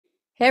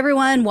Hey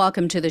everyone,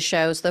 welcome to the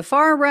show. So the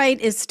far right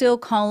is still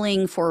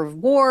calling for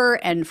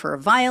war and for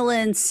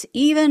violence,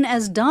 even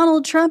as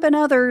Donald Trump and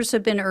others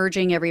have been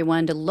urging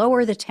everyone to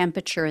lower the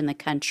temperature in the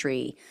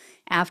country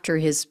after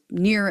his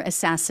near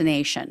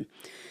assassination.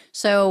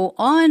 So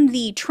on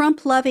the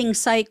Trump-loving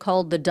site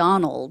called The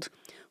Donald,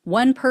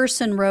 one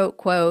person wrote,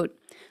 quote,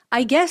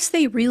 "I guess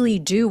they really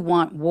do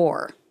want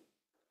war."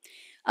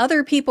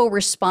 Other people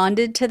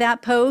responded to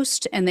that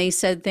post and they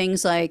said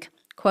things like,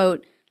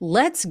 quote,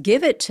 "Let's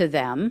give it to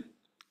them."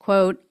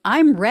 Quote,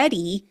 "I'm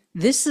ready.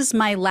 This is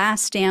my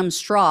last damn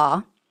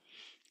straw."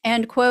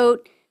 And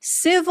quote,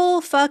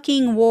 "Civil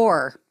fucking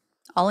war,"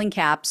 all in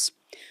caps.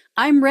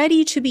 "I'm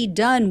ready to be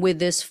done with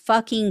this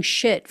fucking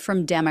shit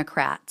from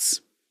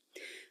Democrats."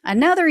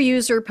 Another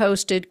user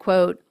posted,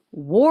 quote,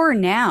 "War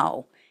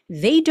now.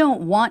 They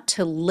don't want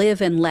to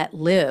live and let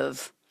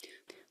live.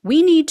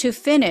 We need to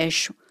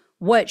finish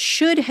what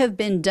should have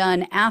been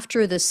done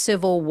after the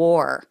Civil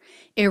War.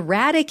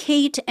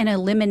 Eradicate and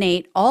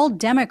eliminate all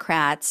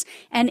Democrats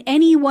and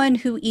anyone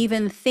who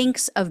even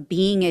thinks of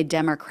being a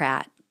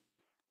Democrat."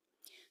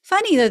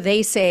 Funny that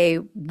they say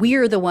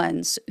we're the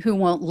ones who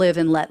won't live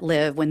and let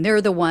live when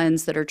they're the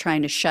ones that are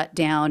trying to shut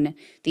down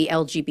the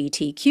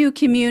LGBTQ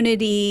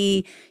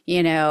community,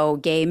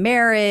 gay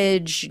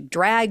marriage,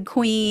 drag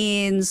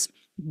queens,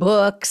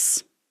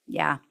 books.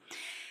 Yeah.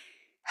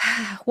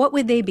 What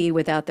would they be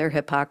without their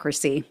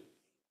hypocrisy?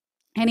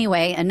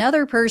 Anyway,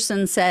 another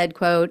person said,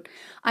 quote,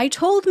 "I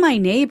told my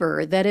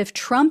neighbor that if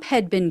Trump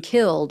had been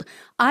killed,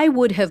 I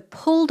would have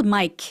pulled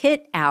my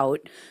kit out,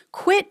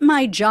 quit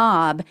my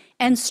job,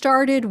 and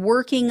started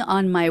working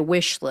on my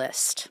wish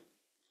list."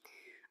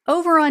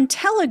 Over on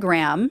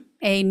Telegram,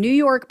 a New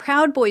York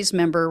Proud Boys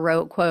member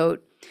wrote,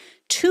 quote,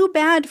 "Too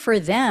bad for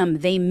them,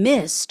 they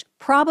missed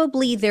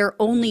probably their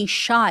only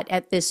shot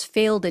at this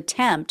failed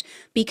attempt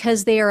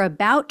because they are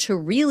about to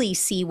really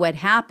see what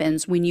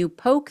happens when you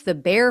poke the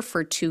bear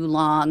for too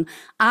long,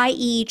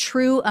 i.e.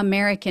 true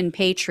American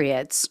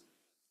patriots."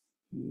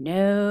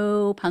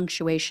 No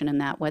punctuation in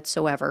that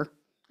whatsoever.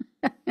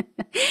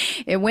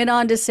 It went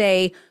on to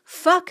say,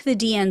 "Fuck the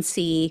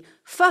DNC,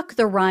 fuck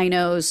the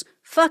rhinos,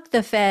 fuck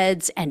the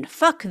feds, and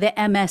fuck the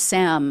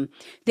MSM.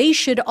 They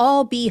should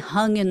all be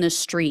hung in the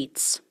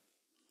streets."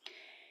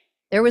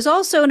 There was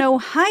also an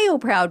Ohio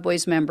Proud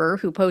Boys member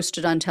who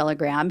posted on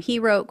Telegram. He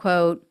wrote,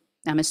 quote,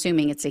 I'm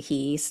assuming it's a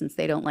he since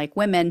they don't like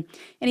women.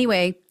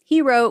 Anyway,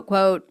 he wrote,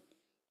 quote,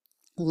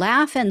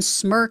 "Laugh and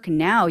smirk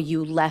now,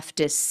 you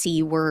leftist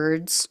C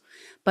words,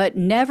 but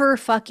never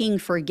fucking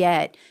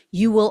forget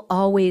you will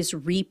always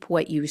reap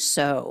what you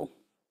sow."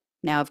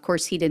 Now, of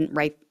course, he didn't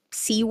write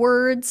C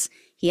words.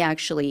 He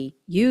actually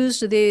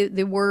used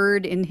the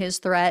word in his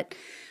threat.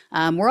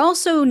 We're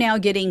also now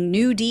getting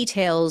new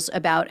details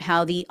about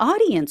how the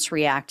audience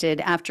reacted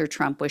after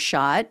Trump was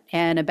shot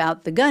and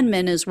about the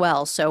gunman as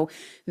well. So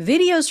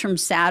videos from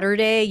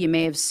Saturday you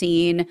may have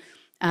seen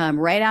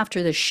right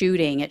after the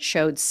shooting. It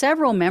showed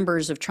several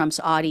members of Trump's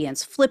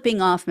audience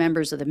flipping off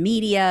members of the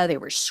media. They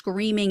were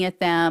screaming at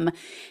them.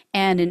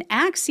 And an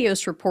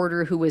Axios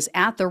reporter who was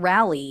at the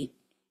rally,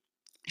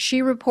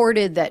 she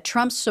reported that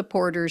Trump's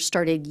supporters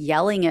started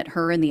yelling at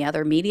her and the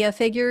other media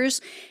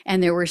figures,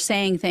 and they were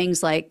saying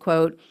things like,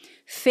 quote,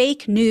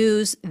 "Fake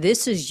news,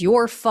 this is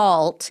your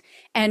fault,"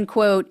 and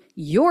quote,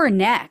 "You're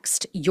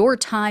next, your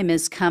time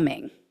is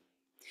coming."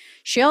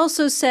 She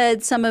also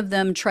said some of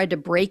them tried to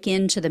break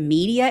into the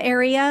media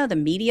area, the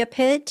media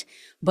pit,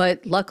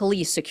 but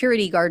luckily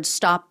security guards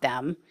stopped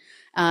them.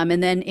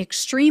 And then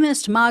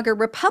extremist MAGA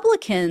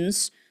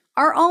Republicans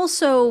are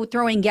also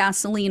throwing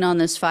gasoline on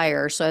this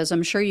fire. So as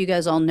I'm sure you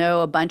guys all know,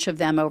 a bunch of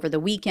them over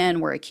the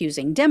weekend were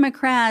accusing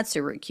Democrats,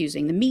 they were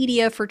accusing the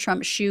media for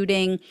Trump's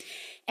shooting.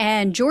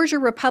 And Georgia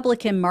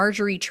Republican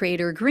Marjorie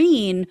Taylor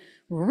Greene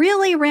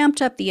really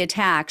ramped up the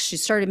attacks. She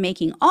started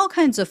making all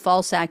kinds of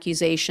false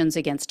accusations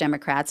against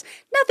Democrats.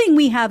 Nothing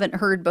we haven't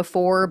heard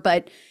before,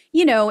 but,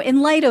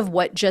 in light of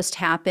what just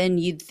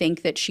happened, you'd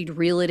think that she'd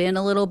reel it in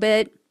a little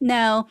bit.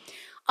 No.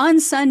 On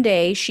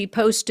Sunday, she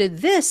posted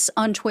this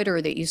on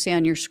Twitter that you see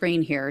on your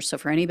screen here. So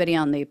for anybody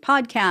on the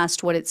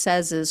podcast, what it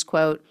says is,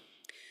 quote,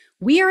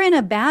 "We are in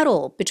a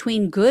battle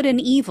between good and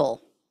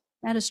evil."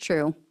 That is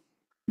true.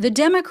 "The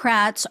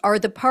Democrats are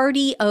the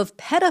party of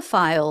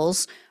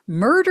pedophiles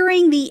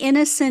murdering the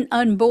innocent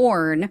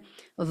unborn,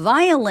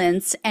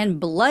 violence, and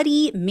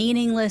bloody,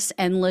 meaningless,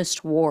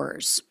 endless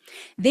wars.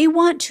 They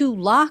want to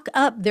lock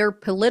up their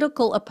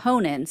political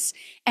opponents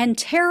and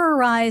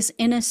terrorize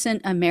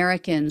innocent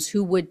Americans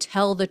who would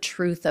tell the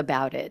truth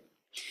about it.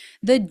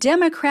 The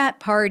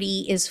Democrat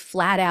Party is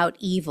flat out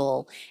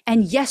evil,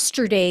 and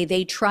yesterday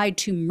they tried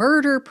to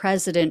murder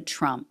President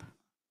Trump."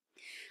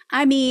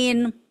 I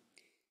mean,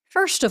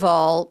 first of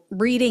all,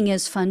 reading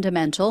is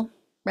fundamental,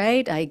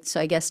 right?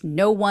 So I guess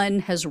no one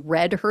has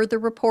read her the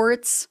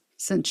reports,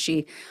 since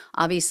she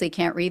obviously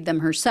can't read them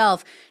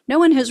herself. No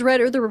one has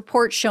read her the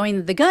report showing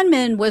that the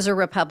gunman was a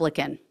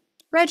Republican,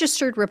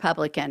 registered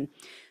Republican,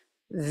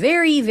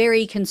 very,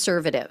 very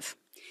conservative.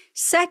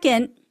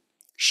 Second,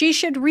 She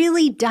should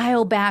really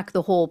dial back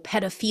the whole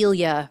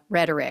pedophilia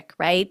rhetoric,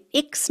 right?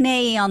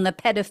 Ixnay on the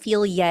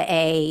pedophilia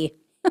A.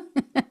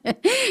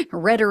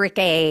 Rhetoric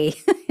A.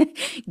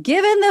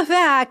 Given the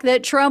fact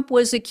that Trump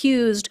was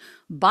accused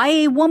by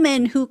a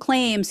woman who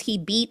claims he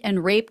beat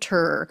and raped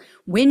her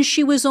when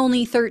she was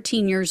only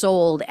 13 years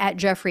old at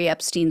Jeffrey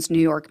Epstein's New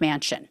York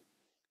mansion,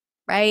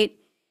 right?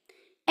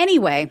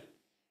 Anyway,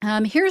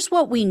 here's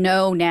what we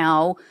know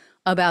now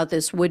about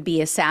this would-be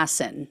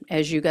assassin.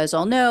 As you guys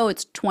all know,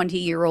 it's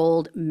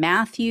 20-year-old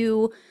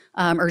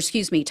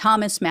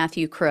Thomas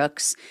Matthew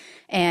Crooks.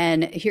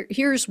 And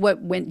here's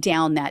what went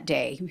down that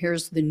day.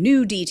 Here's the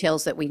new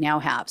details that we now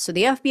have. So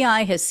the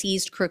FBI has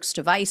seized Crooks'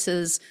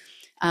 devices.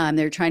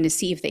 They're trying to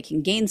see if they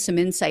can gain some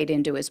insight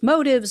into his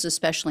motives,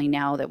 especially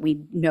now that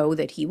we know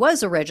that he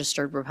was a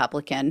registered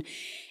Republican.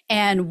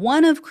 And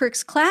one of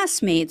Crooks'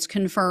 classmates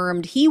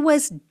confirmed he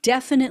was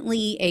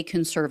definitely a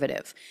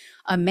conservative.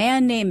 A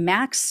man named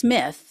Max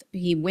Smith,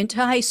 he went to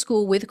high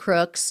school with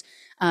Crooks.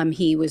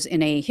 He was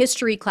in a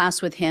history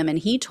class with him, and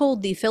he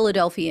told the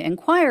Philadelphia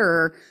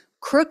Inquirer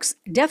Crooks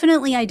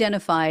definitely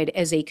identified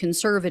as a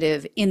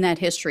conservative in that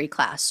history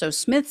class. So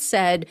Smith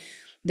said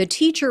the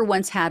teacher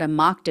once had a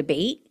mock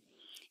debate,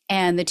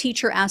 and the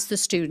teacher asked the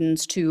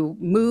students to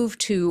move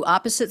to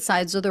opposite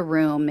sides of the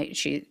room.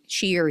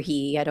 She or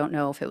he, I don't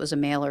know if it was a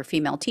male or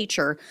female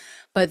teacher,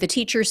 but the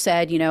teacher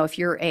said, if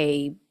you're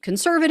a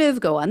conservative,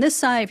 go on this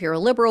side. If you're a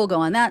liberal, go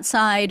on that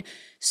side.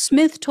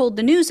 Smith told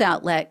the news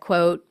outlet,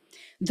 quote,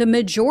 "The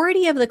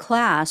majority of the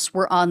class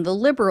were on the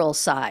liberal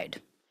side.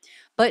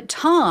 But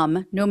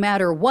Tom, no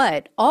matter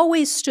what,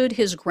 always stood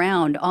his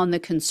ground on the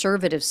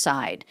conservative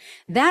side.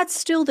 That's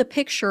still the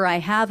picture I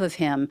have of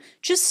him,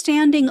 just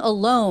standing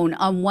alone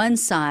on one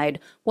side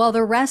while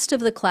the rest of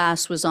the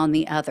class was on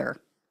the other."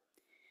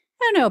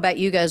 I don't know about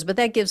you guys, but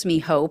that gives me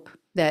hope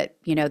that,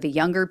 the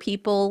younger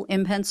people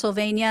in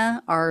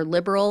Pennsylvania are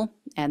liberal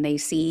and they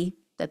see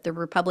that the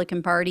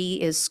Republican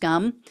Party is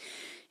scum.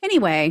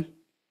 Anyway,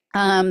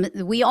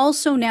 we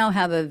also now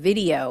have a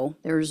video.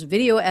 There's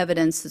video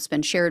evidence that's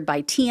been shared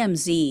by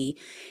TMZ,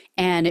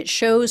 and it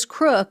shows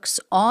Crooks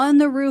on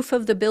the roof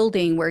of the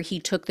building where he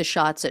took the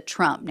shots at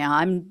Trump. Now,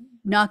 I'm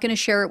not going to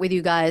share it with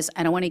you guys.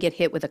 I don't want to get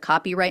hit with a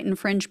copyright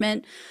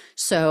infringement,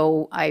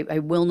 so I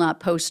will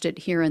not post it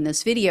here in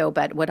this video,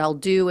 but what I'll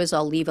do is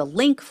I'll leave a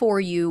link for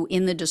you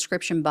in the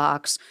description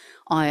box.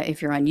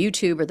 If you're on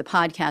YouTube or the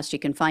podcast, you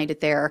can find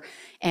it there,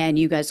 and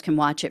you guys can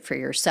watch it for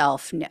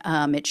yourself.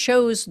 It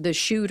shows the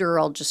shooter.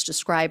 I'll just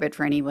describe it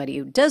for anybody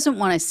who doesn't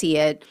want to see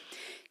it.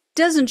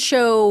 Doesn't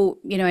show,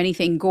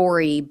 anything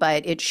gory,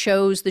 but it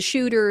shows the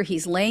shooter.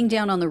 He's laying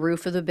down on the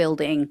roof of the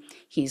building.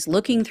 He's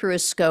looking through a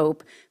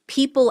scope.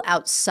 People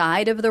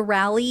outside of the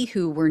rally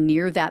who were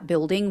near that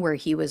building where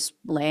he was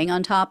laying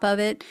on top of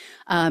it,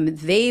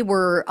 they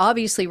were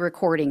obviously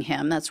recording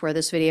him. That's where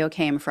this video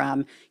came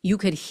from. You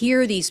could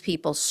hear these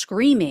people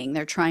screaming.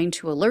 They're trying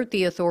to alert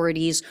the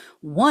authorities.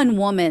 One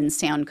woman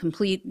sounded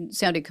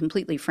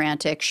completely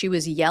frantic. She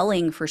was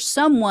yelling for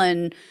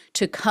someone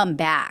to come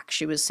back.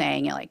 She was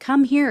saying,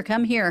 come here,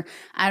 come here.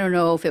 I don't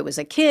know if it was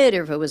a kid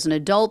or if it was an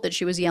adult that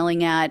she was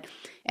yelling at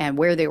and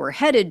where they were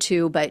headed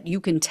to, but you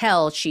can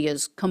tell she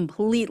is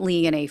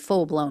completely in a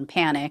full-blown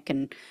panic,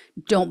 and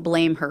don't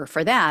blame her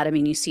for that. I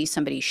mean, you see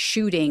somebody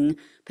shooting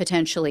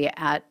potentially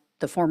at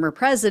the former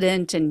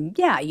president, and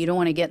yeah, you don't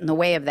want to get in the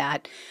way of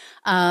that.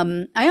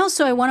 I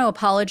want to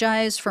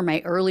apologize for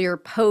my earlier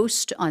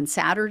post on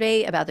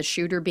Saturday about the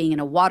shooter being in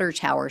a water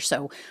tower.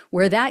 So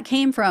where that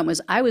came from was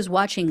I was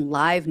watching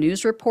live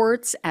news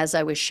reports as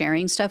I was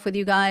sharing stuff with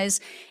you guys,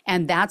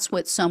 and that's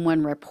what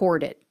someone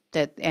reported.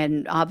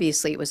 And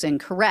obviously it was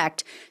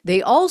incorrect.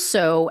 They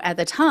also, at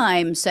the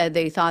time, said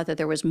they thought that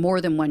there was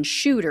more than one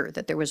shooter,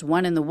 that there was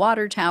one in the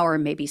water tower,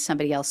 maybe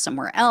somebody else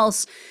somewhere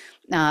else,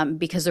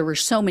 because there were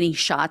so many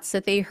shots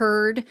that they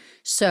heard.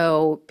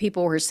 So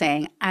people were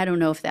saying, I don't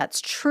know if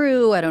that's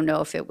true. I don't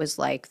know if it was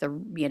like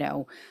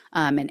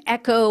an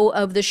echo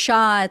of the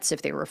shots,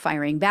 if they were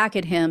firing back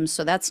at him.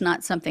 So that's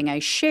not something I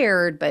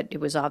shared, but it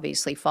was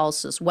obviously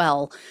false as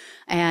well.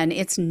 And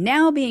it's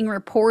now being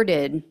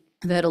reported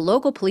that a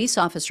local police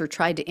officer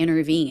tried to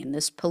intervene.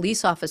 This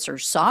police officer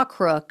saw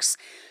Crooks,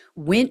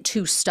 went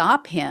to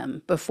stop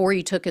him before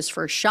he took his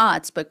first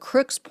shots, but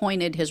Crooks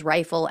pointed his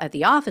rifle at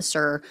the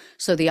officer,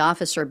 so the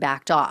officer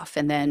backed off.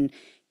 And then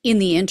in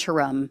the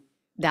interim,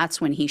 that's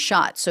when he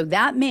shot. So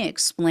that may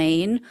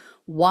explain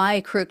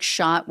why Crooks'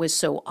 shot was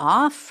so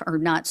off, or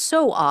not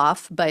so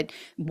off, but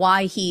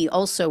why he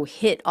also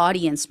hit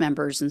audience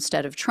members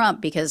instead of Trump,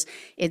 because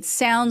it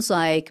sounds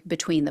like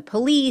between the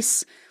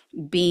police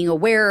being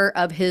aware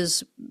of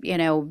his,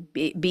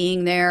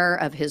 being there,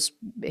 of his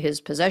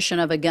possession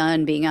of a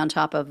gun, being on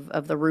top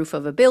of the roof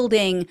of a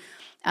building,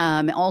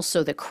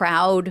 also the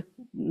crowd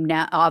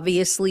now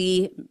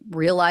obviously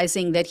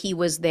realizing that he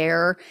was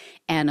there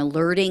and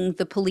alerting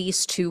the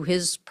police to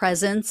his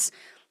presence.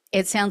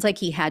 It sounds like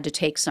he had to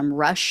take some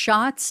rush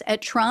shots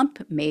at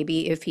Trump.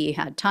 Maybe if he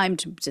had time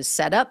to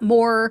set up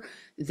more,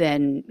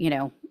 then,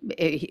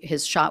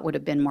 his shot would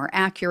have been more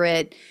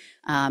accurate.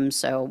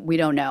 So we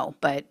don't know.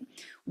 But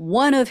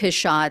One of his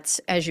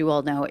shots, as you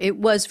all know, it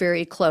was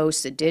very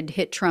close. It did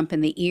hit Trump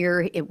in the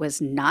ear. It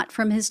was not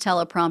from his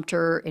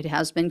teleprompter. It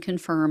has been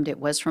confirmed. It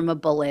was from a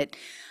bullet.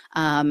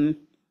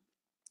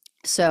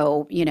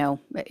 So,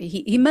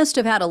 he must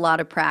have had a lot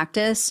of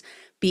practice,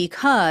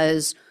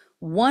 because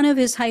one of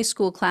his high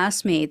school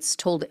classmates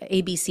told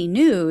ABC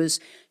News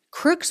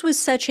Crooks was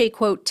such a,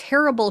 quote,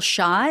 terrible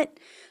shot.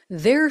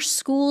 Their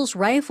school's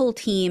rifle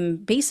team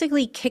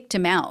basically kicked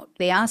him out.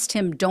 They asked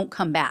him, don't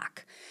come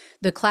back.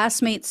 The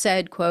classmate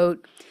said,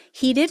 quote,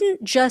 he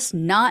didn't just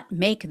not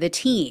make the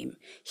team.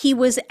 He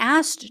was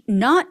asked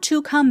not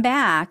to come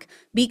back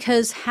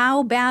because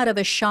how bad of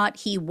a shot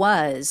he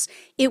was.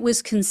 It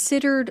was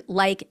considered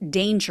like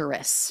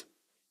dangerous.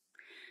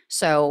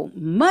 So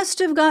must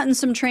have gotten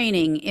some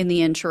training in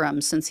the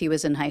interim since he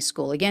was in high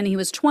school. Again, he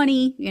was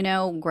 20,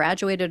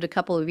 graduated a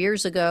couple of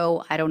years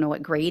ago. I don't know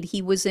what grade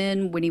he was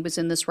in when he was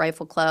in this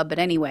rifle club. But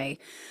anyway,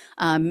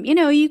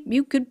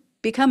 you could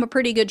become a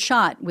pretty good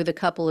shot with a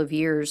couple of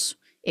years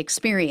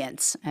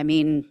experience. I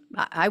mean,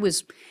 I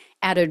was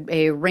at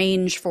a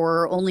range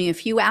for only a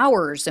few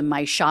hours and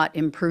my shot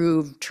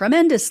improved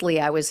tremendously.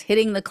 I was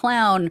hitting the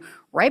clown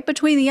right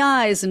between the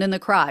eyes and in the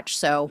crotch.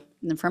 So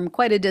from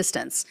quite a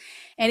distance.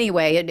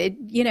 Anyway,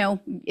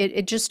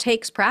 it just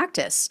takes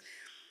practice.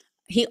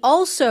 He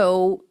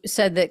also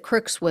said that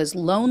Crooks was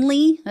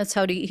lonely. That's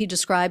how he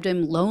described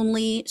him: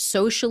 lonely,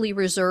 socially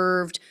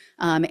reserved,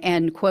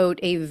 and, quote,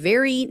 a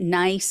very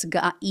nice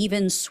guy,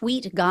 even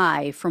sweet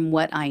guy from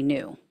what I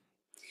knew.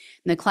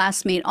 And the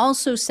classmate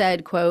also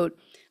said, quote,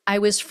 I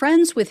was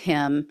friends with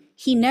him.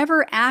 He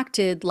never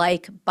acted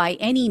like by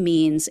any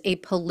means a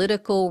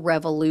political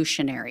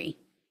revolutionary.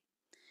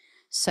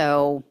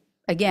 So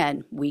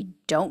again, we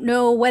don't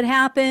know what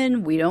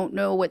happened. We don't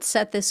know what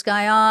set this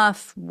guy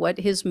off, what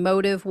his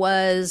motive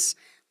was.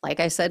 Like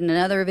I said in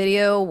another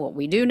video, what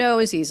we do know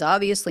is he's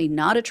obviously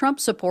not a Trump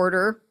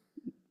supporter.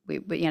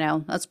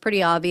 That's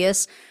pretty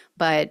obvious.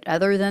 But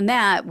other than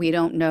that, we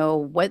don't know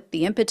what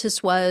the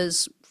impetus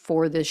was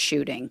for this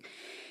shooting.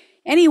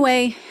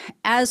 Anyway,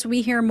 as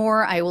we hear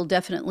more, I will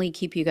definitely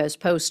keep you guys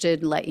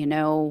posted, let you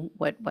know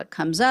what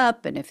comes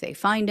up, and if they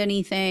find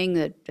anything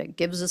that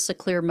gives us a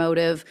clear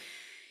motive.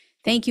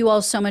 Thank you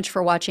all so much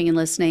for watching and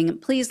listening.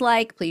 Please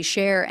like, please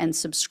share, and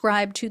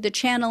subscribe to the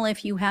channel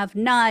if you have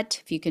not.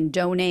 If you can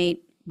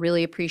donate,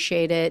 really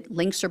appreciate it.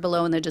 Links are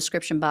below in the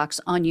description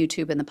box on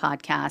YouTube and the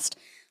podcast.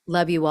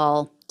 Love you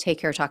all. Take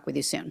care. Talk with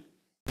you soon.